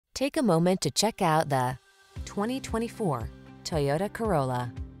Take a moment to check out the 2024 Toyota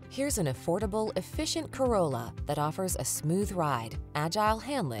Corolla. Here's an affordable, efficient Corolla that offers a smooth ride, agile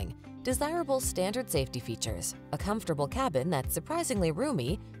handling, desirable standard safety features, a comfortable cabin that's surprisingly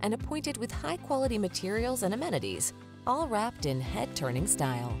roomy, and appointed with high-quality materials and amenities, all wrapped in head-turning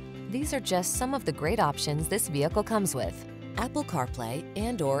style. These are just some of the great options this vehicle comes with: Apple CarPlay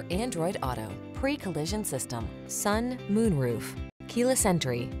and/or Android Auto, pre-collision system, sun, moonroof, keyless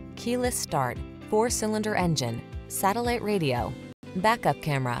entry, keyless start, 4-cylinder engine, satellite radio, backup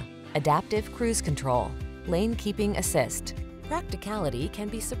camera, adaptive cruise control, lane keeping assist. Practicality can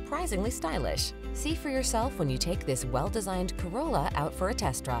be surprisingly stylish. See for yourself when you take this well-designed Corolla out for a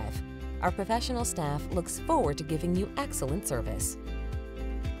test drive. Our professional staff looks forward to giving you excellent service.